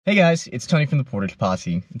Hey guys, it's Tony from the Portage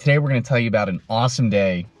Posse, and today we're going to tell you about an awesome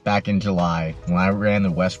day back in July when I ran the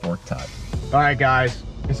West Fork Tuck. Alright guys,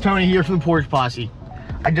 it's Tony here from the Portage Posse.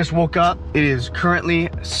 I just woke up. It is currently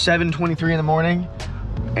 7:23 in the morning,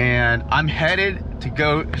 and I'm headed to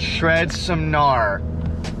go shred some gnar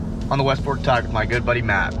on the West Fork Tuck with my good buddy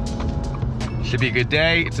Matt. Should be a good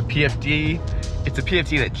day. It's a PFD. It's a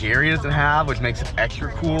PFD that Jerry doesn't have, which makes it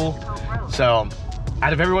extra cool. So,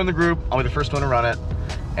 out of everyone in the group, I'll be the first one to run it.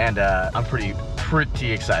 And I'm pretty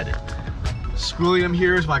excited. Schoolyum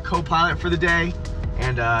here is my co-pilot for the day,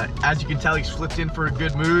 and as you can tell, he's flipped in for a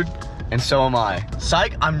good mood, and so am I.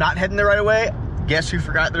 Psych, I'm not heading there right away. Guess who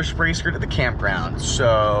forgot their spray skirt at the campground?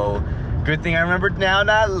 So, good thing I remembered now,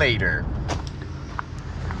 not later.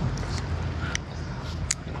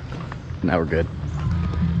 Now we're good.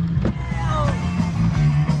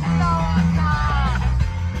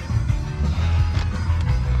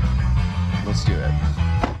 Let's do it.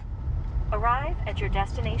 Arrive at your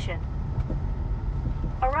destination.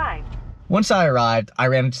 Arrived. Once I arrived, I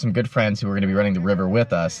ran into some good friends who were going to be running the river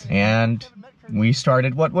with us, and we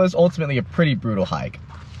started what was ultimately a pretty brutal hike.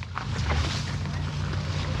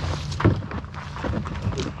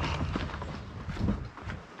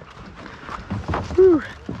 Whew.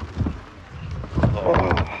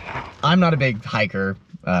 I'm not a big hiker,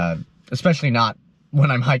 especially not when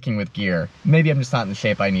I'm hiking with gear. Maybe I'm just not in the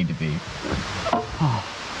shape I need to be.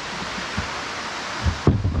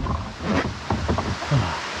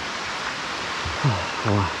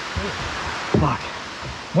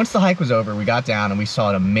 Once the hike was over, we got down and we saw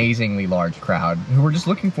an amazingly large crowd who were just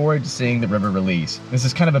looking forward to seeing the river release. This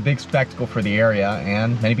is kind of a big spectacle for the area,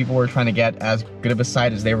 and many people were trying to get as good of a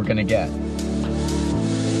sight as they were going to get.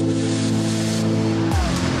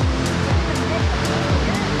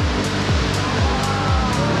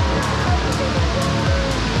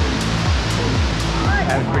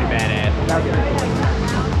 That was pretty badass.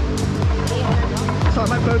 So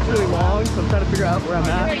my boat's really long, so I'm trying to figure out where I'm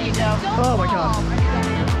at. There you go. Oh my god.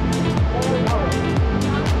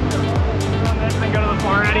 Go to the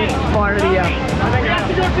far end. Far end, yeah. I think you have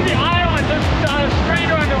to go to the island. There's a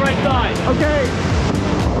strainer on the right side. Okay.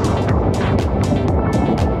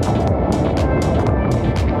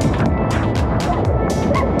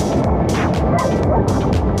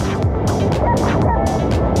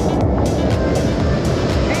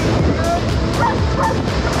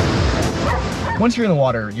 Once you're in the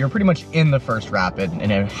water, you're pretty much in the first rapid,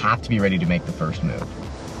 and you have to be ready to make the first move.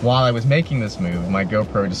 While I was making this move, my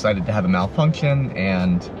GoPro decided to have a malfunction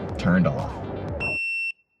and turned off.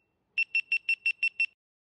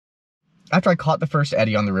 After I caught the first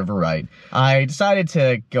eddy on the river right, I decided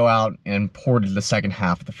to go out and portage the second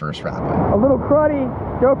half of the first rapid. A little cruddy,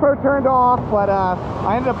 GoPro turned off, but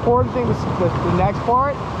I ended up portaging the next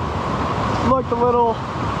part. Looked a little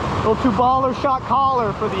two-baller shot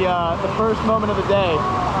collar for the first moment of the day.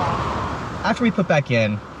 After we put back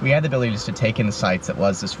in, we had the ability just to take in the sights that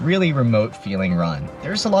was this really remote feeling run.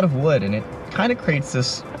 There's a lot of wood, and it kind of creates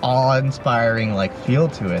this awe-inspiring like feel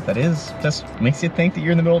to it that is just makes you think that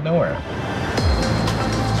you're in the middle of nowhere.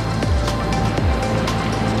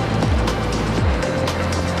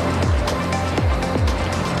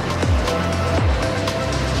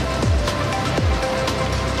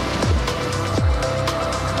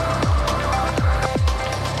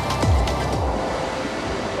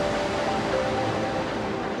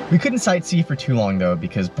 We couldn't sightsee for too long though,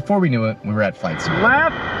 because before we knew it, we were at Flight Simulator.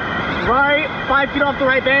 Left, right, 5 feet off the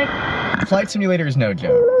right bank. Flight Simulator is no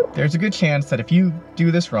joke. There's a good chance that if you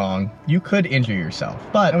do this wrong, you could injure yourself.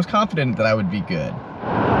 But I was confident that I would be good.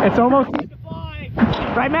 It's almost time to fly.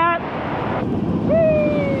 Right, Matt?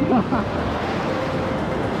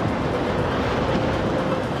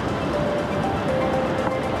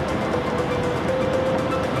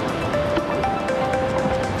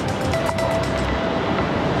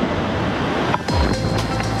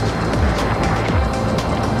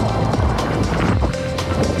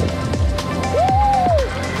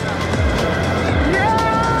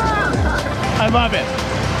 I love it.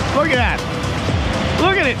 Look at that.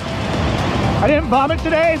 Look at it. I didn't vomit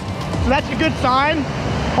today, so that's a good sign.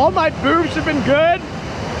 All my boobs have been good.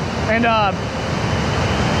 And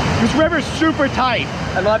this river's super tight.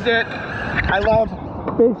 I loved it. I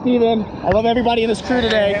love Big Steven. I love everybody in this crew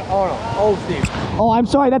today. Old Steve. Oh, I'm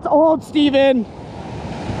sorry, that's old Steven.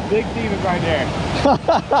 Big Steven's right there.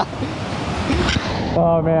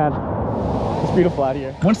 Oh man. It's beautiful out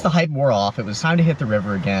here. Once the hype wore off, it was time to hit the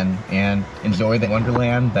river again and enjoy the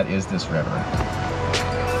wonderland that is this river.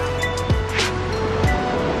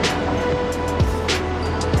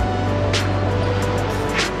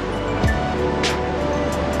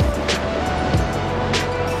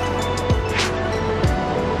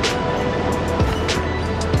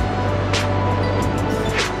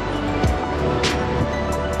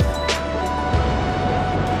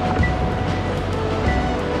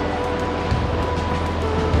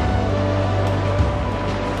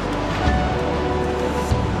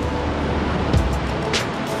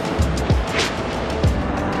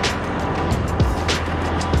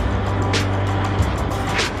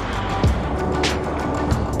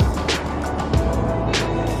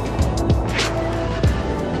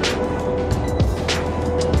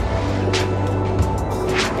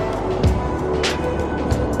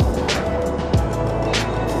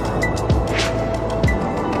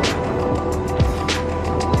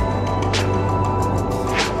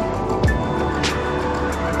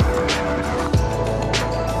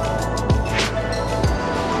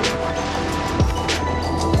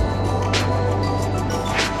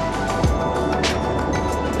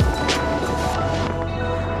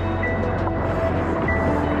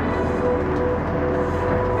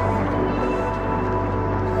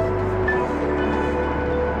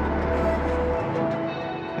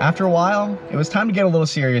 After a while, it was time to get a little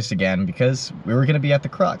serious again because we were going to be at the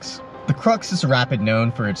Crux. The Crux is a rapid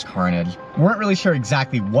known for its carnage. We weren't really sure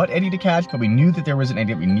exactly what eddy to catch, but we knew that there was an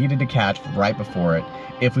eddy that we needed to catch right before it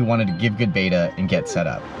if we wanted to give good beta and get set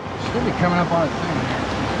up. Should be coming up on a thing.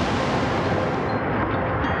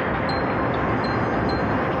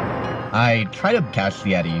 I tried to catch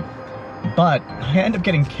the eddy, but I ended up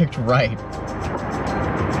getting kicked right.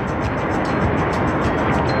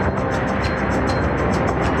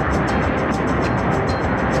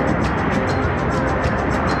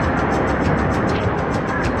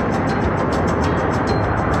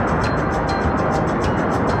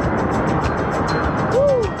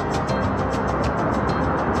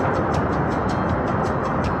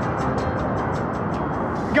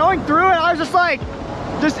 Going through it, I was just like,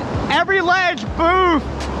 just every ledge, boof.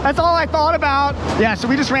 That's all I thought about. Yeah, so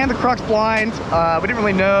we just ran the Crux blind. We didn't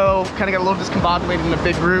really know, kind of got a little discombobulated in a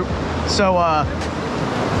big group. So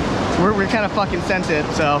we're kind of fucking sent it.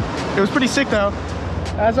 So it was pretty sick though.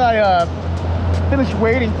 As I finished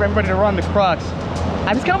waiting for everybody to run the Crux,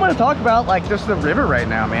 I just kind of want to talk about like just the river right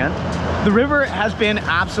now, man. The river has been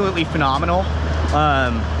absolutely phenomenal.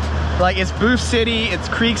 Like it's Booth City, it's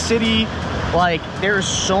Creek City. Like there's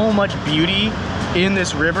so much beauty in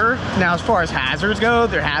this river. Now as far as hazards go,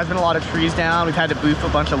 there has been a lot of trees down. We've had to boof a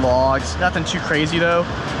bunch of logs. Nothing too crazy though.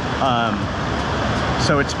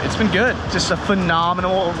 So it's been good. Just a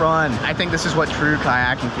phenomenal run. I think this is what true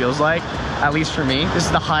kayaking feels like, at least for me. This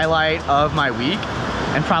is the highlight of my week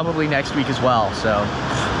and probably next week as well. So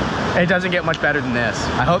it doesn't get much better than this.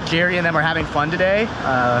 I hope Jerry and them are having fun today.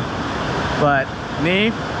 But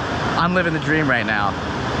me, I'm living the dream right now.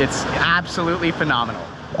 It's absolutely phenomenal.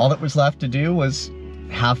 All that was left to do was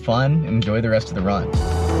have fun and enjoy the rest of the run.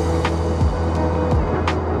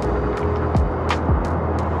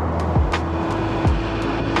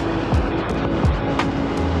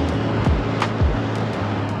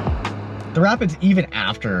 The rapids, even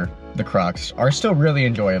after the Crux, are still really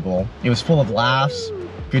enjoyable. It was full of laughs,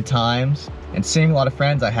 good times, and seeing a lot of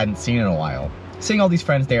friends I hadn't seen in a while. Seeing all these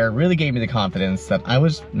friends there really gave me the confidence that I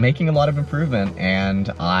was making a lot of improvement and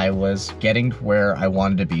I was getting to where I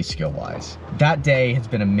wanted to be skill-wise. That day has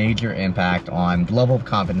been a major impact on the level of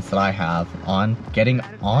confidence that I have on getting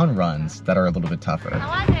on runs that are a little bit tougher.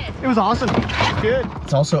 How was it? It was awesome. Good.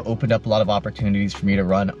 It's also opened up a lot of opportunities for me to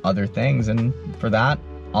run other things, and for that,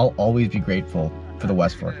 I'll always be grateful for the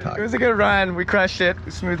West Fork Tuck. It was a good run. We crushed it.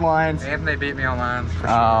 Smooth lines. And they beat me on lines. For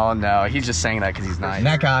Oh no, he's just saying that because he's nice. And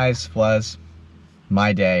that, guys, was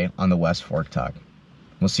my day on the West Fork Tuck.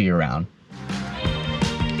 We'll see you around.